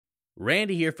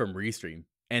Randy here from Restream,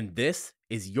 and this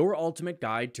is your ultimate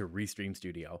guide to Restream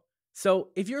Studio. So,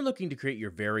 if you're looking to create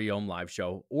your very own live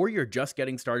show, or you're just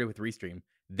getting started with Restream,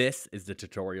 this is the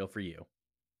tutorial for you.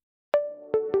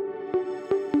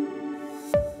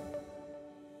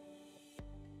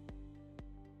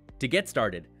 To get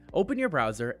started, open your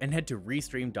browser and head to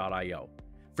Restream.io.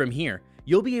 From here,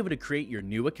 you'll be able to create your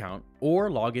new account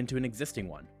or log into an existing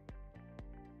one.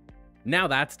 Now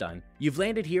that's done, you've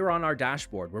landed here on our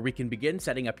dashboard where we can begin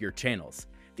setting up your channels.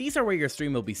 These are where your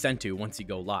stream will be sent to once you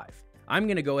go live. I'm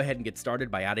going to go ahead and get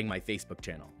started by adding my Facebook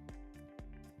channel.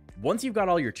 Once you've got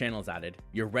all your channels added,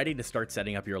 you're ready to start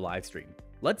setting up your live stream.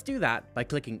 Let's do that by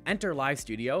clicking Enter Live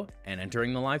Studio and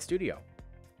entering the live studio.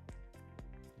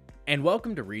 And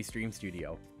welcome to Restream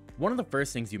Studio. One of the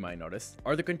first things you might notice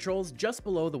are the controls just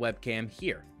below the webcam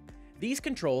here. These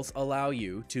controls allow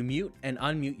you to mute and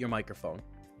unmute your microphone,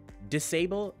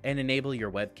 disable and enable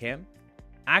your webcam,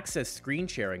 access screen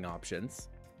sharing options,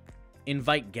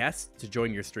 invite guests to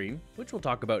join your stream, which we'll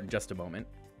talk about in just a moment,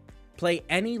 play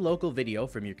any local video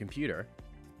from your computer,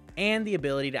 and the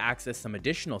ability to access some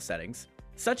additional settings,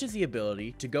 such as the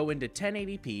ability to go into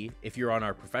 1080p if you're on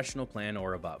our professional plan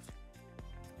or above.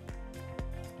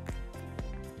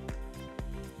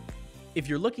 If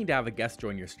you're looking to have a guest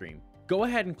join your stream, go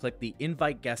ahead and click the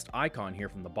invite guest icon here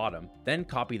from the bottom, then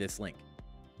copy this link.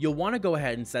 You'll want to go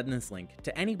ahead and send this link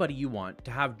to anybody you want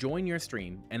to have join your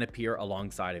stream and appear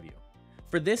alongside of you.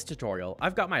 For this tutorial,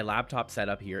 I've got my laptop set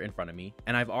up here in front of me,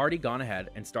 and I've already gone ahead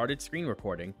and started screen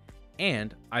recording,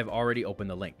 and I've already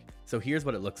opened the link. So here's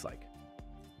what it looks like.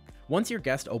 Once your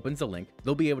guest opens the link,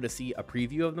 they'll be able to see a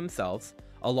preview of themselves,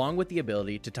 along with the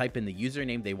ability to type in the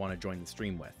username they want to join the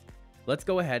stream with. Let's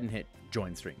go ahead and hit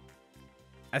join stream.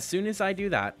 As soon as I do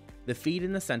that, the feed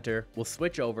in the center will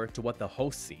switch over to what the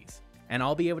host sees, and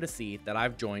I'll be able to see that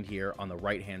I've joined here on the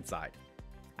right hand side.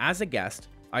 As a guest,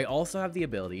 I also have the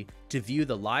ability to view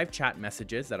the live chat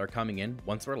messages that are coming in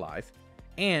once we're live,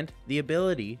 and the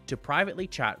ability to privately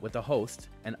chat with the host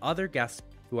and other guests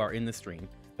who are in the stream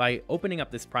by opening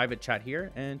up this private chat here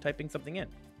and typing something in.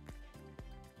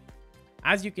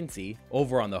 As you can see,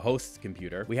 over on the host's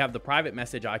computer, we have the private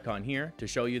message icon here to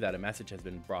show you that a message has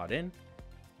been brought in,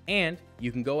 and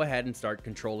you can go ahead and start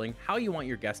controlling how you want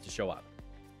your guest to show up.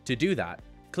 To do that,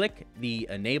 click the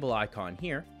enable icon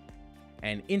here,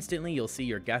 and instantly you'll see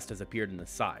your guest has appeared in the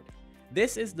side.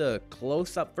 This is the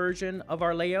close-up version of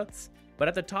our layouts, but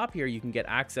at the top here you can get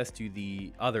access to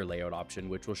the other layout option,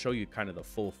 which will show you kind of the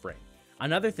full frame.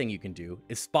 Another thing you can do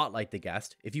is spotlight the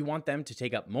guest if you want them to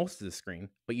take up most of the screen,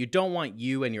 but you don't want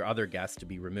you and your other guests to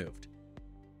be removed.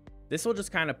 This will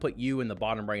just kind of put you in the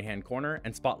bottom right-hand corner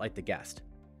and spotlight the guest.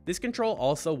 This control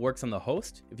also works on the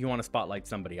host if you want to spotlight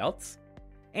somebody else.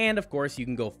 And of course, you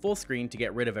can go full screen to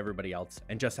get rid of everybody else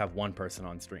and just have one person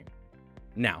on stream.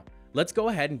 Now, let's go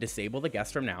ahead and disable the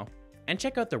guest from now and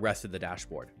check out the rest of the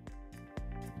dashboard.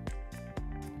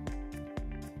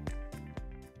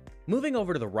 Moving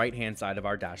over to the right-hand side of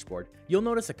our dashboard, you'll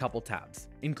notice a couple tabs,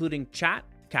 including chat,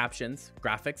 captions,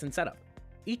 graphics, and setup.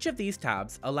 Each of these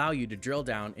tabs allow you to drill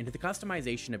down into the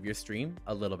customization of your stream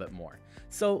a little bit more.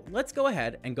 So let's go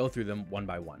ahead and go through them one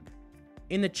by one.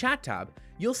 In the chat tab,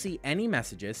 you'll see any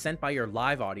messages sent by your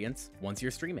live audience once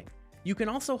you're streaming. You can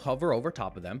also hover over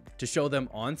top of them to show them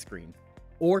on screen,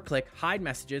 or click hide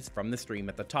messages from the stream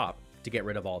at the top to get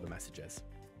rid of all the messages.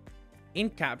 In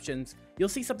captions, you'll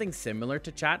see something similar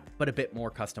to chat, but a bit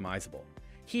more customizable.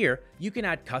 Here, you can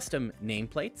add custom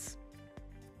nameplates,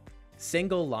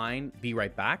 single line be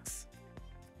right backs,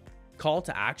 call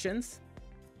to actions,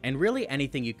 and really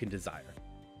anything you can desire.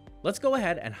 Let's go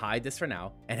ahead and hide this for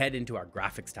now and head into our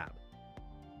graphics tab.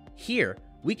 Here,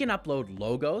 we can upload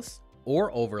logos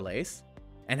or overlays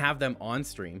and have them on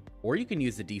stream, or you can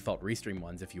use the default Restream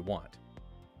ones if you want.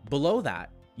 Below that,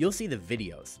 you'll see the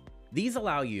videos. These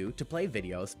allow you to play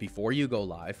videos before you go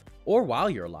live or while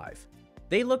you're live.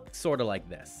 They look sort of like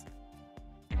this.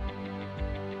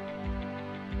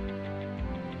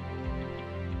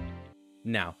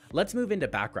 Now, let's move into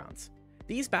backgrounds.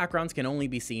 These backgrounds can only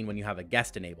be seen when you have a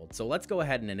guest enabled, so let's go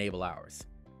ahead and enable ours.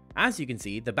 As you can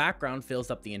see, the background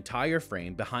fills up the entire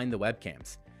frame behind the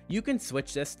webcams. You can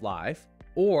switch this live,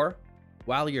 or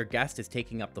while your guest is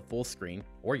taking up the full screen,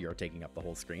 or you're taking up the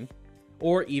whole screen,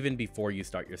 or even before you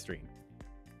start your stream.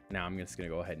 Now I'm just going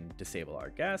to go ahead and disable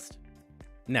our guest.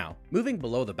 Now, moving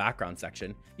below the background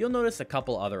section, you'll notice a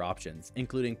couple other options,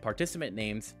 including participant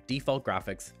names, default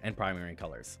graphics, and primary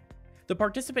colors. The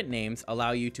participant names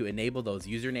allow you to enable those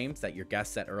usernames that your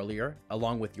guest set earlier,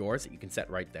 along with yours that you can set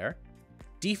right there.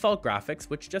 Default graphics,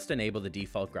 which just enable the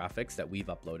default graphics that we've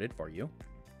uploaded for you.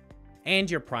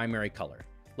 And your primary color.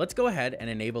 Let's go ahead and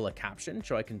enable a caption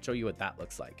so I can show you what that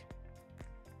looks like.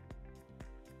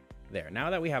 There, now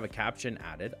that we have a caption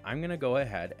added, I'm gonna go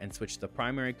ahead and switch the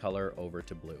primary color over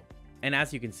to blue. And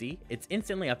as you can see, it's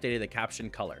instantly updated the caption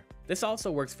color. This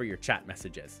also works for your chat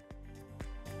messages.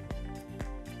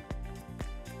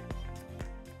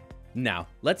 Now,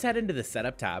 let's head into the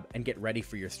setup tab and get ready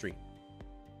for your stream.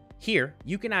 Here,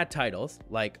 you can add titles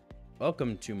like,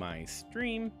 "Welcome to my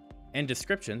stream," and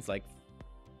descriptions like,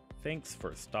 "Thanks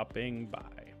for stopping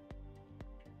by."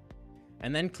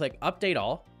 And then click Update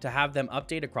All to have them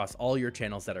update across all your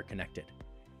channels that are connected.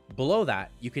 Below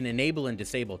that, you can enable and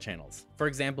disable channels. For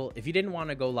example, if you didn't want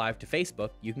to go live to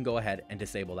Facebook, you can go ahead and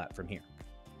disable that from here.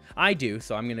 I do,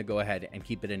 so I'm going to go ahead and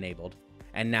keep it enabled.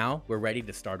 And now we're ready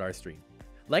to start our stream.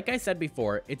 Like I said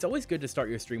before, it's always good to start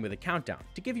your stream with a countdown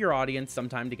to give your audience some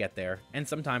time to get there and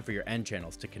some time for your end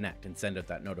channels to connect and send out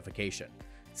that notification.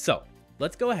 So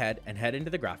let's go ahead and head into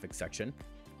the graphics section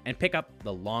and pick up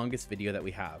the longest video that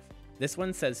we have. This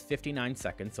one says 59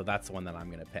 seconds, so that's the one that I'm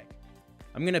going to pick.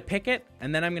 I'm going to pick it,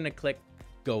 and then I'm going to click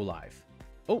Go Live.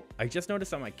 Oh, I just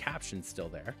noticed that my caption's still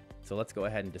there, so let's go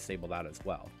ahead and disable that as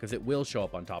well, because it will show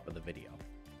up on top of the video.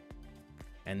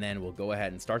 And then we'll go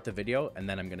ahead and start the video, and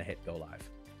then I'm going to hit Go Live.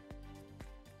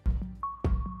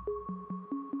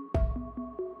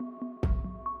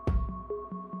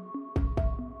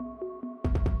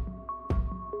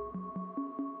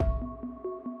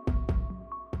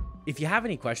 If you have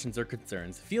any questions or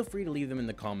concerns, feel free to leave them in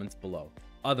the comments below.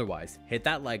 Otherwise, hit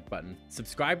that like button,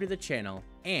 subscribe to the channel,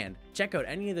 and check out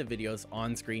any of the videos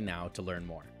on screen now to learn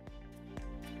more.